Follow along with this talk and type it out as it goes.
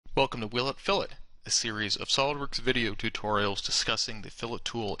Welcome to It Fillet, a series of SolidWorks video tutorials discussing the fillet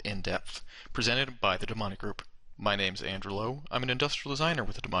tool in depth, presented by the DiMonte Group. My name is Andrew Lowe. I'm an industrial designer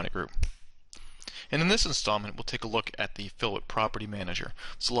with the DiMonte Group. And in this installment, we'll take a look at the Fillet PropertyManager.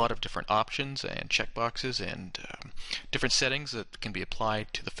 There's a lot of different options and checkboxes and different settings that can be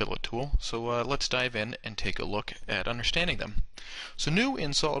applied to the fillet tool. So let's dive in and take a look at understanding them. So new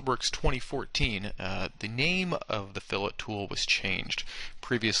in SolidWorks 2014, the name of the fillet tool was changed.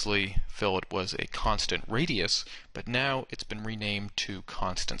 Previously, fillet was a constant radius, but now it's been renamed to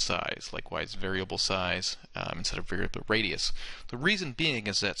constant size, likewise variable size instead of variable radius. The reason being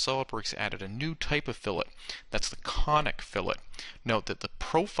is that SolidWorks added a new type of fillet. That's the conic fillet. Note that the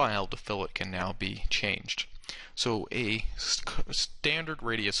profile of the fillet can now be changed. So a standard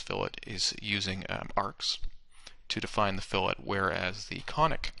radius fillet is using arcs to define the fillet, whereas the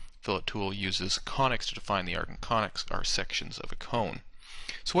conic fillet tool uses conics to define the arc, and conics are sections of a cone.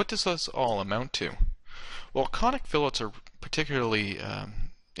 So what does this all amount to? Well, conic fillets are particularly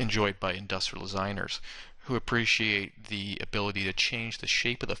enjoyed by industrial designers who appreciate the ability to change the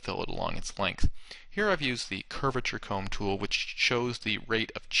shape of the fillet along its length. Here I've used the curvature comb tool, which shows the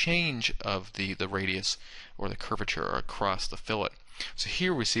rate of change of the radius or the curvature across the fillet. So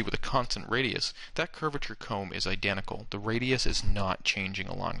here we see with a constant radius, that curvature comb is identical. The radius is not changing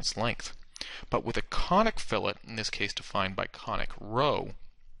along its length. But with a conic fillet, in this case defined by conic row,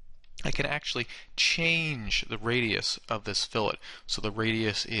 I can actually change the radius of this fillet. So the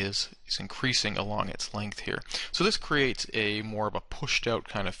radius is increasing along its length here. So this creates a more of a pushed out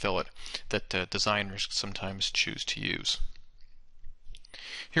kind of fillet that designers sometimes choose to use.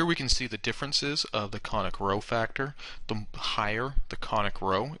 Here we can see the differences of the conic row factor. The higher the conic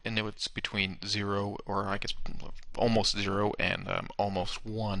row, and it's between 0, or I guess almost 0 and almost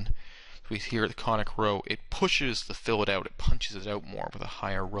 1. We hear the conic row, it pushes the fillet out, it punches it out more with a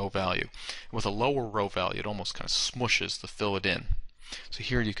higher row value. With a lower row value, it almost kind of smushes the fillet in. So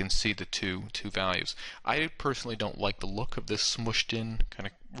here you can see the two values. I personally don't like the look of this smushed in kind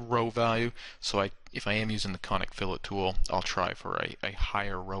of row value, so if I am using the conic fillet tool, I'll try for a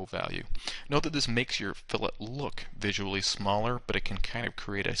higher row value. Note that this makes your fillet look visually smaller, but it can kind of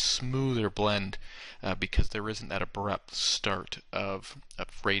create a smoother blend because there isn't that abrupt start of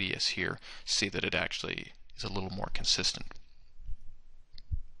radius here. See that it actually is a little more consistent.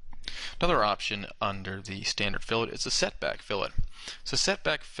 Another option under the standard fillet is the setback fillet. So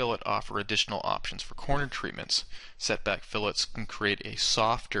setback fillet offer additional options for corner treatments. Setback fillets can create a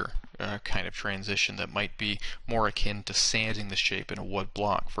softer kind of transition that might be more akin to sanding the shape in a wood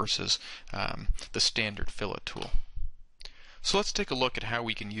block versus the standard fillet tool. So let's take a look at how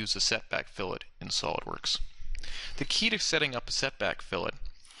we can use the setback fillet in SolidWorks. The key to setting up a setback fillet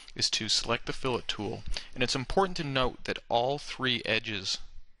is to select the fillet tool, and it's important to note that all three edges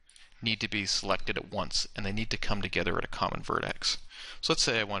need to be selected at once, and they need to come together at a common vertex. So let's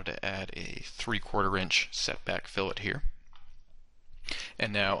say I wanted to add a 3/4 inch setback fillet here.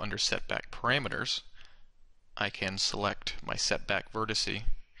 And now under setback parameters, I can select my setback vertice,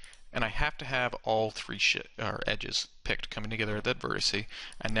 and I have to have all three edges picked coming together at that vertice,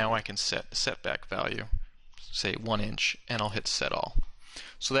 and now I can set a setback value, say 1 inch, and I'll hit set all.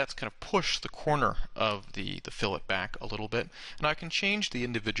 So that's kind of pushed the corner of the fillet back a little bit, and I can change the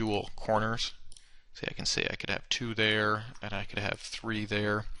individual corners. See, I can say I could have 2 there, and I could have 3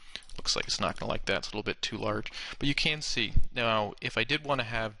 there. Looks like it's not going to like that, it's a little bit too large. But you can see, now if I did want to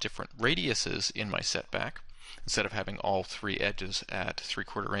have different radiuses in my setback, instead of having all 3 edges at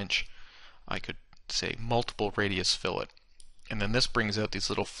 3/4 inch, I could say multiple radius fillet. And then this brings out these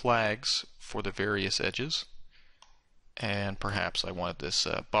little flags for the various edges. And perhaps I wanted this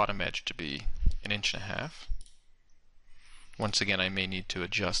bottom edge to be 1.5 inches. Once again, I may need to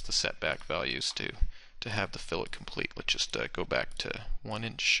adjust the setback values to have the fillet complete. Let's just go back to 1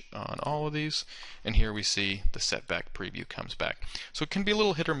 inch on all of these, and here we see the setback preview comes back. So it can be a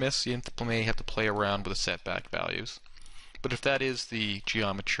little hit or miss. You may have to play around with the setback values. But if that is the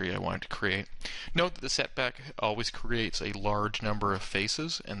geometry I wanted to create, note that the setback always creates a large number of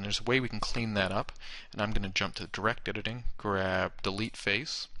faces, and there's a way we can clean that up. And I'm going to jump to direct editing, grab delete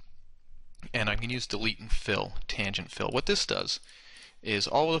face, and I can use delete and fill, tangent fill. What this does is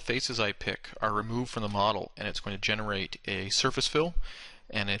all of the faces I pick are removed from the model, and it's going to generate a surface fill.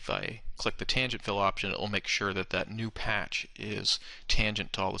 And if I click the tangent fill option, it will make sure that that new patch is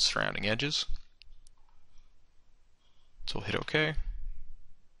tangent to all the surrounding edges. So we'll hit OK.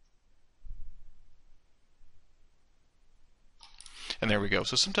 And there we go.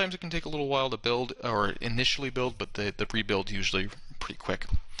 So sometimes it can take a little while to build, or initially build, but the rebuild usually pretty quick.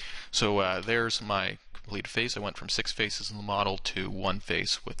 So there's my completed face, I went from 6 faces in the model to 1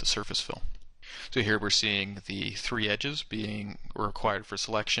 face with the surface fill. So here we're seeing the 3 edges being required for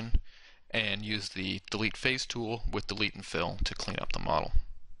selection, and use the delete face tool with delete and fill to clean up the model.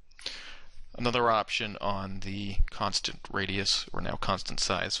 Another option on the constant radius, or now constant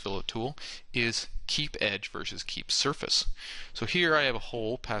size fillet tool, is keep edge versus keep surface. So here I have a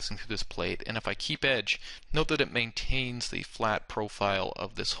hole passing through this plate, and if I keep edge, note that it maintains the flat profile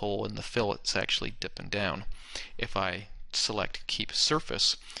of this hole and the fillet's actually dipping down. If I select keep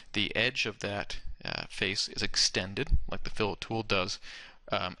surface, the edge of that face is extended like the fillet tool does,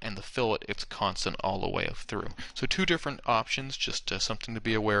 and the fillet, it's constant all the way through. So 2 different options, just something to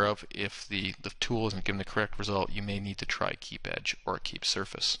be aware of. If the tool isn't giving the correct result, you may need to try keep edge or keep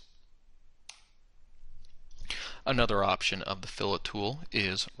surface. Another option of the fillet tool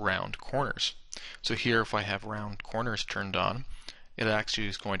is round corners. So here, if I have round corners turned on, it actually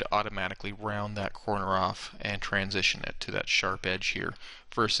is going to automatically round that corner off and transition it to that sharp edge here,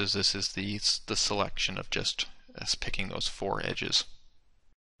 versus this is the selection of just picking those 4 edges.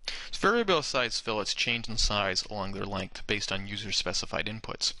 So variable size fillets change in size along their length based on user specified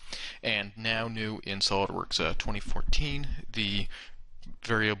inputs. And now new in SolidWorks 2014, the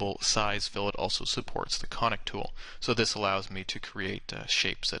variable size fillet also supports the Conic tool. So this allows me to create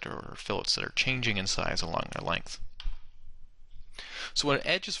shapes that are fillets that are changing in size along their length. So when an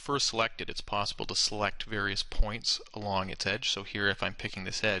edge is first selected, it's possible to select various points along its edge. So here, if I'm picking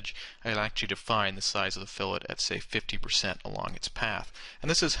this edge, I'll actually define the size of the fillet at, say, 50% along its path.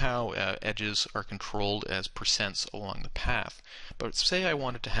 And this is how edges are controlled as percents along the path. But say I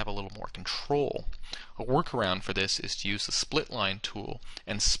wanted to have a little more control. A workaround for this is to use the split line tool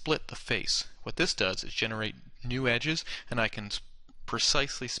and split the face. What this does is generate new edges, and I can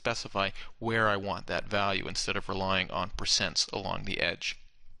precisely specify where I want that value instead of relying on percents along the edge.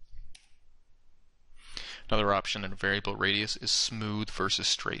 Another option in a variable radius is smooth versus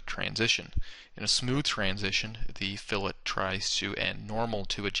straight transition. In a smooth transition, the fillet tries to end normal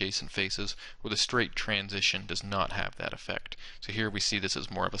to adjacent faces, where the straight transition does not have that effect. So here we see this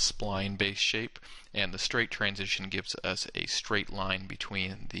as more of a spline-based shape, and the straight transition gives us a straight line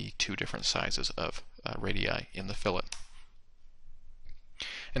between the 2 different sizes of radii in the fillet.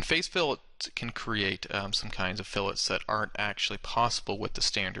 And face fillets can create some kinds of fillets that aren't actually possible with the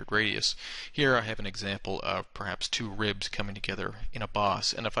standard radius. Here I have an example of perhaps 2 ribs coming together in a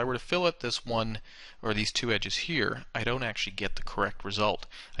boss, and if I were to fillet this one or these 2 edges here, I don't actually get the correct result.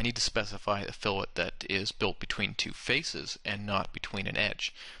 I need to specify a fillet that is built between 2 faces and not between an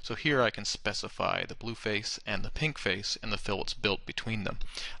edge. So here I can specify the blue face and the pink face, and the fillet's built between them.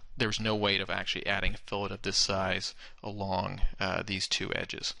 There's no way of actually adding a fillet of this size along these 2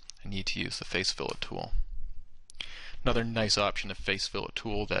 edges. I need to use the face fillet tool. Another nice option of face fillet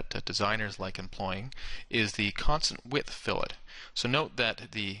tool that designers like employing is the constant width fillet. So note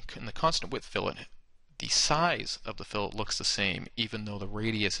that in the constant width fillet, the size of the fillet looks the same even though the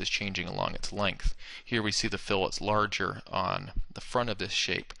radius is changing along its length. Here we see the fillet's larger on the front of this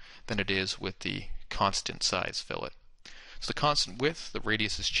shape than it is with the constant size fillet. So the constant width, the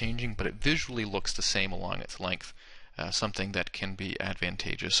radius is changing, but it visually looks the same along its length, something that can be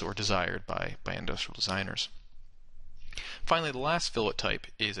advantageous or desired by industrial designers. Finally, the last fillet type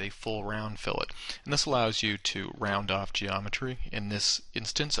is a full round fillet, and this allows you to round off geometry. In this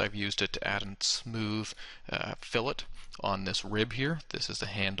instance, I've used it to add a smooth fillet on this rib here. This is the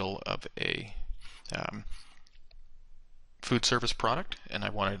handle of a food service product, and I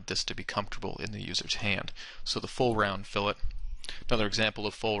wanted this to be comfortable in the user's hand. So the full round fillet. Another example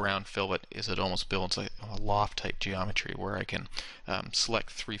of full round fillet is it almost builds like a loft type geometry where I can select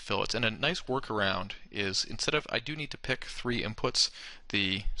 3 fillets. And a nice workaround is, instead of, I do need to pick 3 inputs,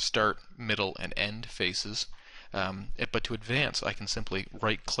 the start, middle, and end faces, but to advance I can simply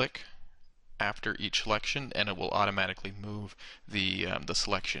right click after each selection and it will automatically move the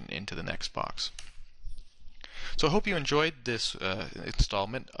selection into the next box. So I hope you enjoyed this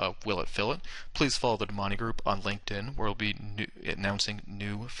installment of Will It Fillet. Please follow the DiMonte group on LinkedIn, where we'll be announcing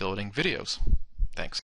new filleting videos. Thanks.